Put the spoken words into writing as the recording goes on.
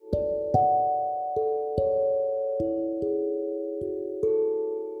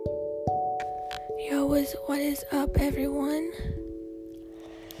What is up, everyone?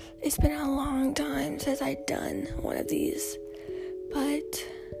 It's been a long time since I've done one of these, but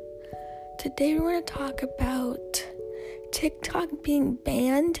today we're going to talk about TikTok being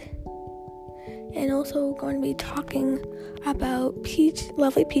banned, and also going to be talking about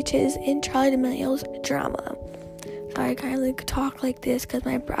Lovely Peaches and Charli D'Amelio's drama. So I kind of talk like this because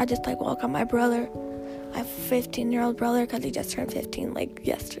I just welcome my brother. I have a 15-year-old brother because he just turned 15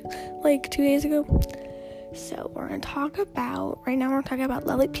 yesterday, 2 days ago. So right now we're talking about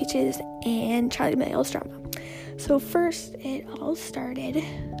Lovely Peaches and Charli D'Amelio's drama. So first, it all started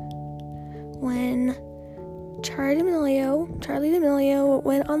when Charli D'Amelio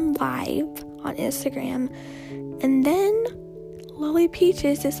went on live on Instagram, and then Lovely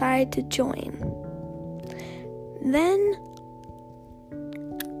Peaches decided to join. Then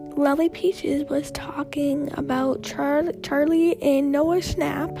Lovely Peaches was talking about Charli and Noah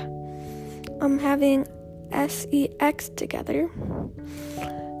Schnapp having sex together,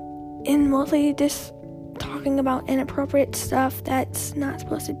 and mostly just talking about inappropriate stuff that's not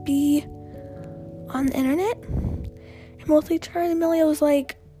supposed to be on the internet. And mostly Charli D'Amelio was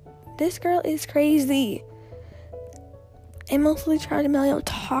like, this girl is crazy. And mostly Charli D'Amelio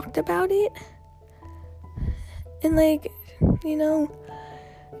talked about it. And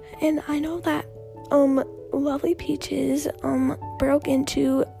and I know that Lovely Peaches broke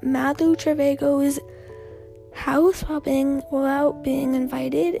into Matthew Trevego's house without being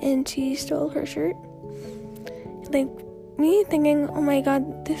invited, and she stole her shirt. Me thinking, oh my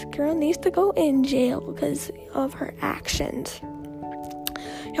god, this girl needs to go in jail because of her actions.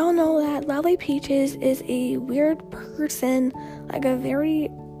 Y'all know that Lovely Peaches is a weird person, a very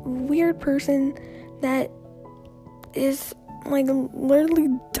weird person that is literally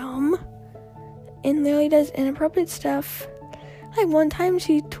dumb and literally does inappropriate stuff. One time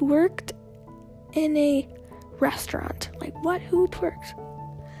she twerked in a restaurant. What? Who twerks?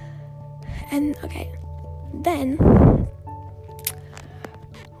 And okay, then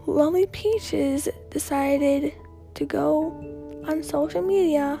Lovely Peaches decided to go on social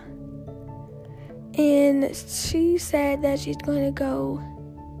media, and she said that she's going to go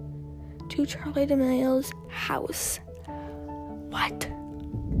to Charli D'Amelio's house. What?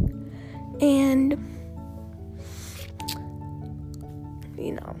 And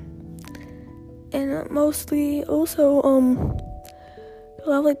and mostly also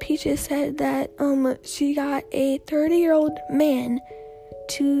Lovely Peaches said that she got a 30-year-old man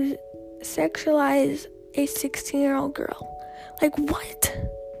to sexualize a 16-year-old girl. What?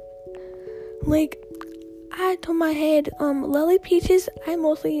 I told my head, Lovely Peaches,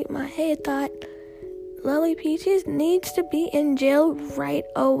 my head thought Lovely Peaches needs to be in jail right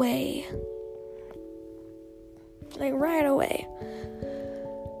away. Right away.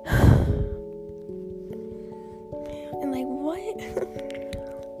 And what?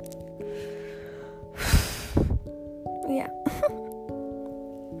 Yeah.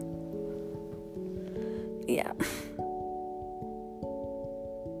 Yeah.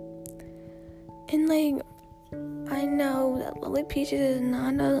 And I know that Lovely Peaches is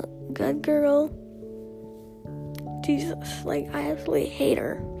not a good girl. Jesus, I absolutely hate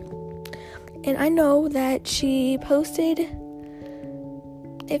her. And I know that she posted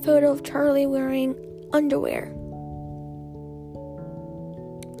a photo of Charli wearing underwear.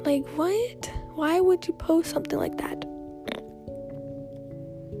 What? Why would you post something like that?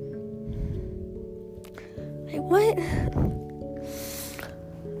 What?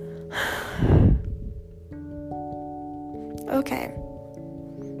 Okay.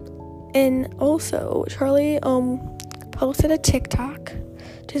 And also, Charli posted a TikTok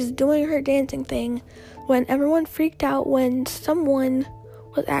just doing her dancing thing when everyone freaked out when someone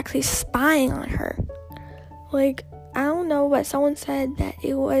was actually spying on her. I don't know, but someone said that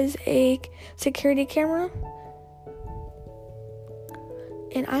it was a security camera.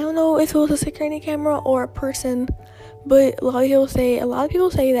 And I don't know if it was a security camera or a person, but a lot of people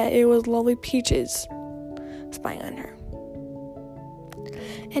say that it was Lovely Peaches spying on her.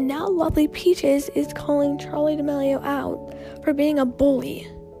 And now Lovely Peaches is calling Charli D'Amelio out for being a bully,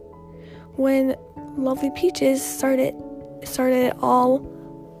 when Lovely Peaches started it all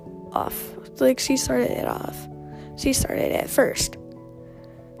off. She started it off. She started it first.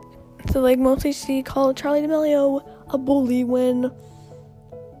 So mostly she called Charli D'Amelio a bully when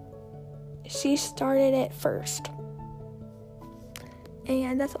she started it first.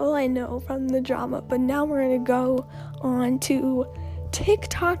 And that's all I know from the drama. But now we're going to go on to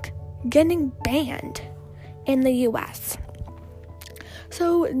TikTok getting banned in the US.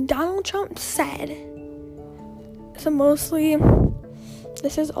 So Donald Trump said, so mostly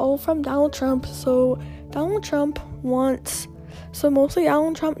this is all from Donald Trump. So mostly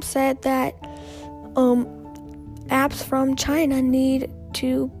Donald Trump said that apps from China need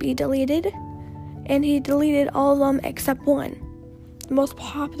to be deleted, and he deleted all of them except one. The most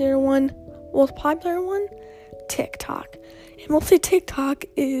popular one, TikTok. And mostly TikTok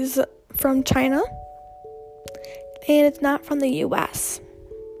is from China, and it's not from the US.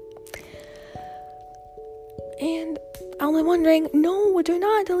 And I'm only wondering, no, do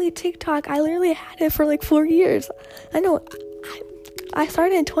not delete TikTok. I literally had it for like 4 years. I know, I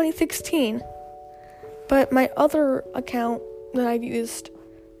started in 2016, but my other account that I used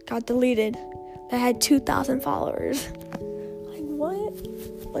got deleted that had 2,000 followers. Like, what?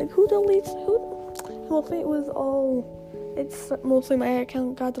 Like, who deletes who? It's mostly my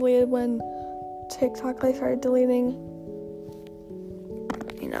account got deleted when TikTok started deleting,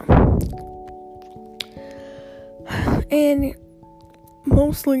 and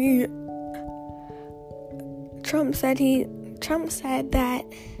mostly Trump said that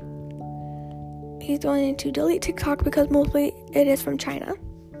he's going to delete TikTok because mostly it is from China.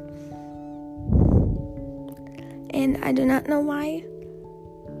 And I do not know why,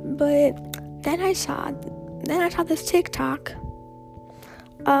 but then I saw this TikTok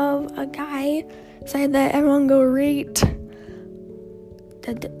of a guy saying that everyone go rate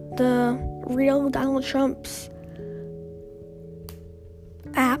the real Donald Trump's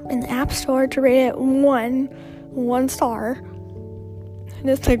app in the App Store to rate it one star. And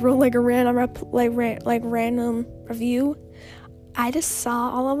it's like a random random review. I just saw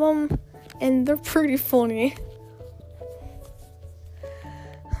all of them, and they're pretty funny.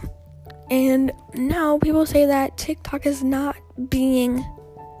 And now people say that TikTok is not being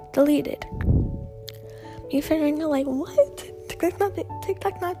deleted. You're figuring out, like, what?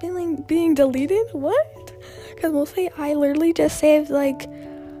 TikTok not being deleted? What? Because mostly I literally just saved, like,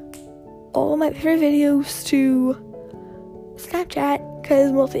 all of my favorite videos to Snapchat.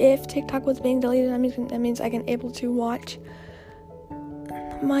 Because mostly if TikTok was being deleted, that means I can able to watch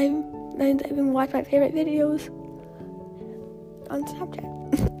my favorite videos on Snapchat.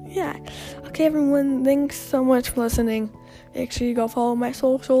 Yeah. Okay, everyone, thanks so much for listening. Make sure you go follow my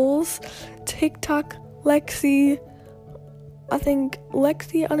socials. TikTok, Lexi. I think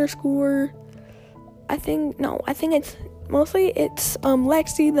Lexi _ I think it's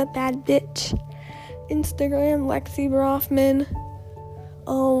Lexi the bad bitch. Instagram, Lexi Broffman.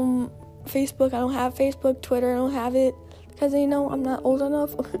 Facebook, I don't have Facebook. Twitter, I don't have it because I'm not old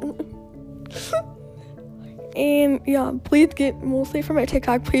enough. And yeah, mostly for my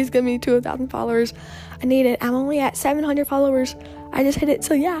TikTok, please give me 2,000 followers. I need it. I'm only at 700 followers. I just hit it.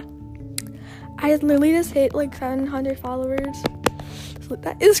 So yeah, I literally just hit like 700 followers. So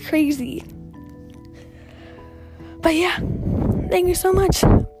that is crazy. But yeah, thank you so much.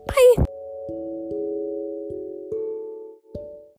 Bye.